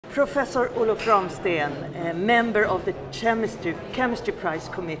Professor Olof Ramström, a member of the Chemistry Prize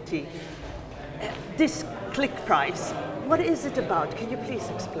Committee. This Click Prize, what is it about? Can you please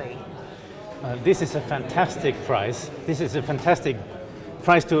explain? This is a fantastic prize. This is a fantastic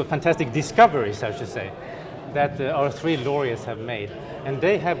prize to fantastic discoveries, I should say, that our three laureates have made. And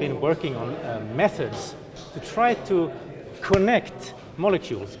they have been working on methods to try to connect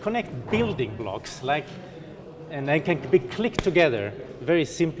molecules, connect building blocks, and they can be clicked together very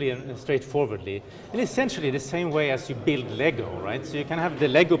simply and straightforwardly. And essentially the same way as you build Lego, right? So you can have the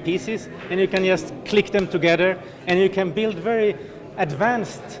Lego pieces and you can just click them together and you can build very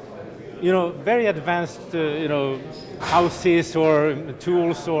advanced, houses or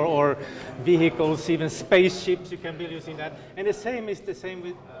tools or vehicles, even spaceships you can build using that. And the same is the same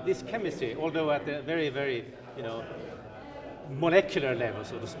with this chemistry, although at a very, very, molecular level,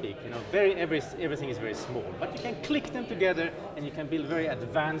 so to speak. Everything is very small, but you can click them together and you can build very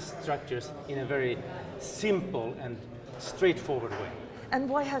advanced structures in a very simple and straightforward way. And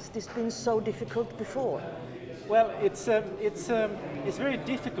why has this been so difficult before? Well, it's very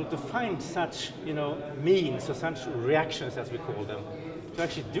difficult to find such means or such reactions, as we call them, to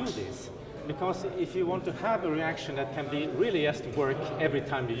actually do this. Because if you want to have a reaction that can be really just work every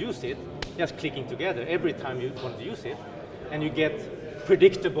time you use it, just clicking together every time you want to use it, and you get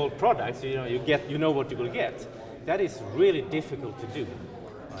predictable products, you know what you will get. That is really difficult to do.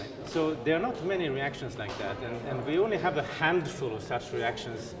 Right? So there are not many reactions like that, and we only have a handful of such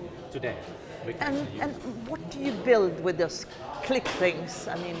reactions today. And what do you build with those click things?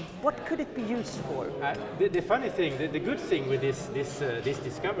 I mean, what could it be used for? The funny thing, the good thing with these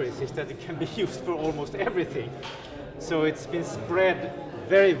discoveries is that it can be used for almost everything. So it's been spread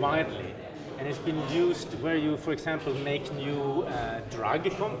very widely. And it's been used where you, for example, make new drug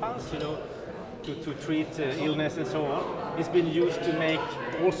compounds, to treat illness and so on. It's been used to make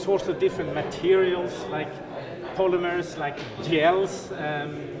all sorts of different materials, like polymers, like gels.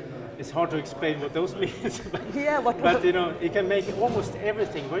 It's hard to explain what those mean. but you can make almost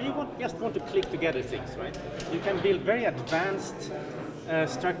everything where you just want to click together things, right? You can build very advanced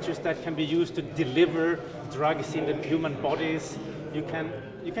structures that can be used to deliver drugs in the human bodies. You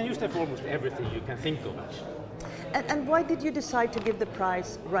can use them for almost everything you can think of. And why did you decide to give the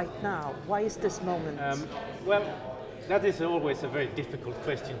prize right now? Why is this moment? Well, that is always a very difficult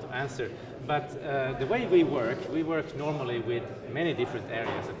question to answer. But the way we work normally with many different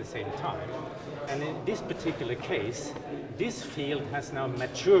areas at the same time. And in this particular case, this field has now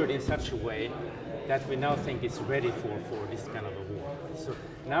matured in such a way that we now think it's ready for this kind of award. So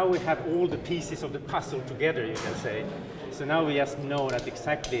now we have all the pieces of the puzzle together, you can say. So now we just know that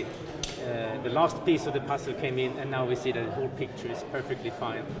exactly the last piece of the puzzle came in, and now we see that the whole picture is perfectly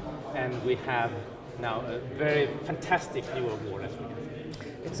fine. And we have now a very fantastic new award, as we can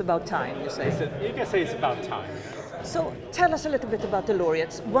say. It's about time, you say? You can say it's about time. So tell us a little bit about the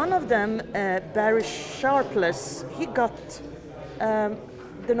laureates. One of them, Barry Sharpless, he got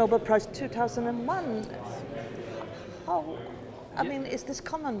the Nobel Prize 2001. I mean, is this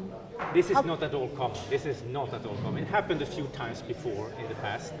common? This is not at all common. This is not at all common. It happened a few times before in the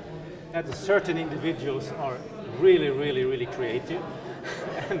past. That certain individuals are really, really, really creative,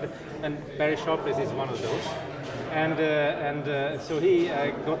 and Barry Sharpless is one of those. And so he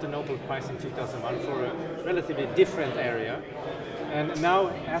got the Nobel Prize in 2001 for a relatively different area. And now,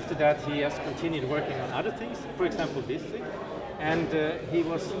 after that, he has continued working on other things. For example, this thing. And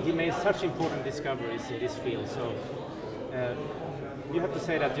he made such important discoveries in this field. So you have to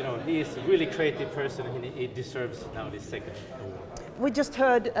say that he is a really creative person, and he deserves now this second award. We just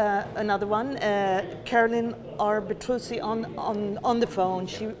heard another one, Carolyn R. Bertozzi on the phone.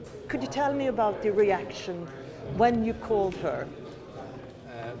 Could you tell me about the reaction when you called her?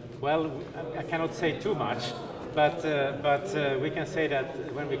 Well, I cannot say too much, but we can say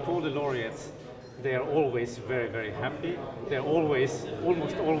that when we call the laureates, they are always very, very happy. They're almost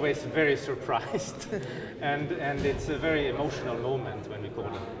always very surprised, and it's a very emotional moment when we call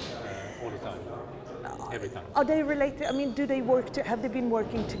them all the time, every time. Are they related? I mean, do they have they been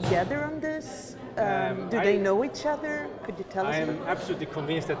working together on this? Do they know each other? Could you tell us? I am absolutely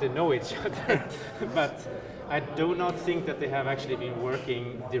convinced that they know each other, but I do not think that they have actually been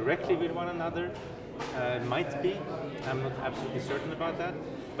working directly with one another. Might be. I'm not absolutely certain about that,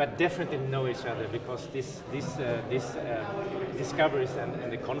 but definitely know each other, because these discoveries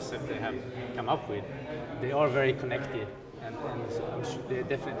and the concept they have come up with, they are very connected, and so I'm sure they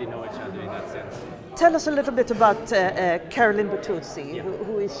definitely know each other in that sense. Tell us a little bit about Carolyn Bertozzi. Yeah.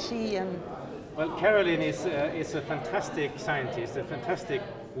 Who is she? And well, Carolyn is a fantastic scientist, a fantastic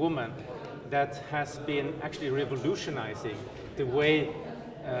woman that has been actually revolutionizing the way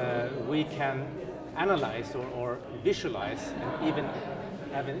we can analyze or visualize and even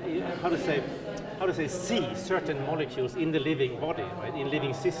how to say see certain molecules in the living body, right, in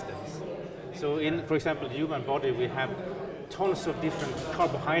living systems. So in, for example, the human body, we have tons of different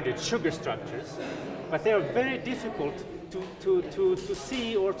carbohydrate sugar structures, but they are very difficult to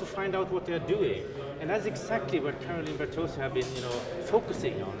see or to find out what they're doing. And that's exactly what Carolyn Bertozzi have been,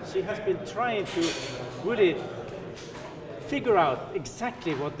 focusing on. She has been trying to really figure out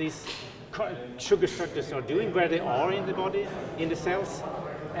exactly what these sugar structures are doing, where they are in the body, in the cells.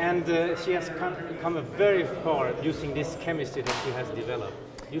 And she has come very far using this chemistry that she has developed,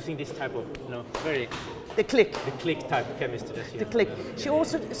 using this type of, the click type of chemistry that she has developed. She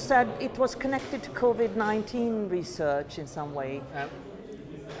also said it was connected to COVID-19 research in some way.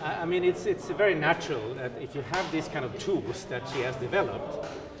 I mean, it's very natural that if you have these kind of tools that she has developed,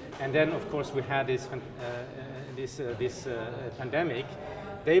 and then of course we had this pandemic,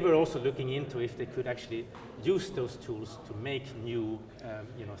 they were also looking into if they could actually use those tools to make new,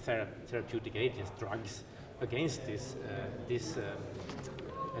 therapeutic agents, drugs against this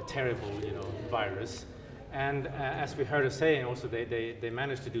terrible, virus. And as we heard her saying, also they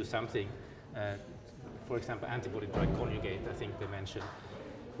managed to do something. For example, antibody-drug conjugate, I think they mentioned,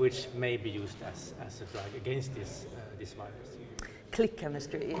 which may be used as a drug against this virus. Click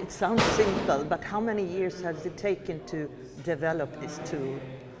chemistry, it sounds simple, but how many years has it taken to develop this tool?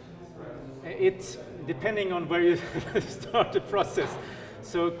 It's depending on where you start the process.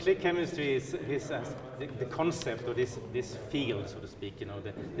 So click chemistry is the concept of this field, so to speak,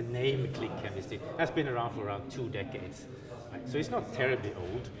 the name click chemistry has been around for around 2 decades. Right? So it's not terribly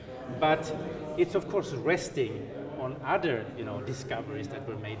old, but it's of course resting on other discoveries that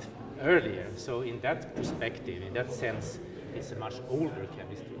were made earlier. So in that perspective, in that sense, it's a much older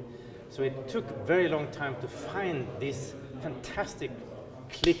chemistry. So it took a very long time to find this fantastic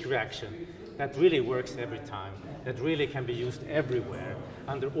click reaction that really works every time, that really can be used everywhere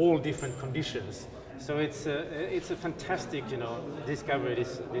under all different conditions. So it's a fantastic discovery,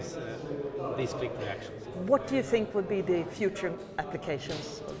 these click reactions. What do you think would be the future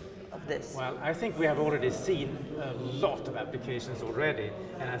applications of this? Well, I think we have already seen a lot of applications already,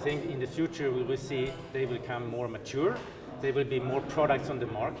 and I think in the future we will see they will become more mature. There will be more products on the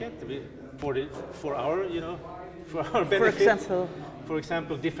market for our benefit. For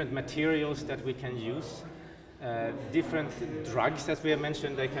example, different materials that we can use, different drugs, as we have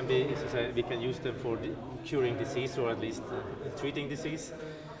mentioned. They can be, we can use them for curing disease or at least treating disease.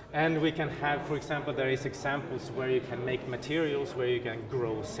 And we can have, for example, there is examples where you can make materials where you can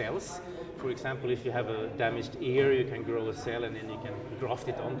grow cells. For example, if you have a damaged ear, you can grow a cell and then you can graft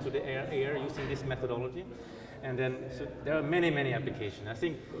it onto the ear using this methodology. And then, so there are many, many applications. I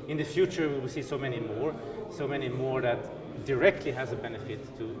think in the future we will see so many more that directly has a benefit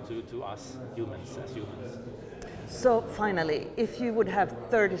to us humans, as humans. So finally, if you would have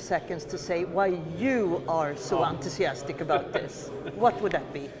 30 seconds to say why you are so enthusiastic about this, what would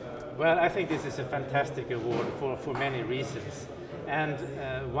that be? Well, I think this is a fantastic award for many reasons. And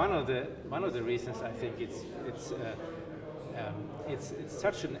one of the reasons I think it's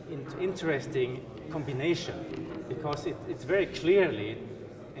such an interesting combination, because it's very clearly,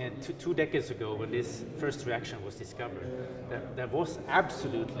 2 decades ago when this first reaction was discovered, that there was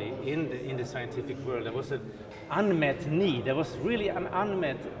absolutely in the scientific world, there was an unmet need. There was really an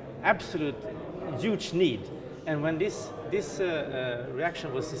unmet, absolute huge need. And when this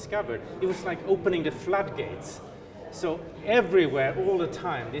reaction was discovered, it was like opening the floodgates. So everywhere, all the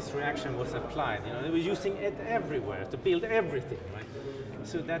time, this reaction was applied. They were using it everywhere to build everything, right?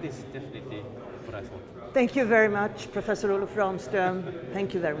 So that is definitely what I thought. Thank you very much, Professor Olof Ramström.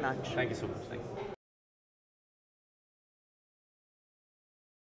 Thank you very much. Thank you so much.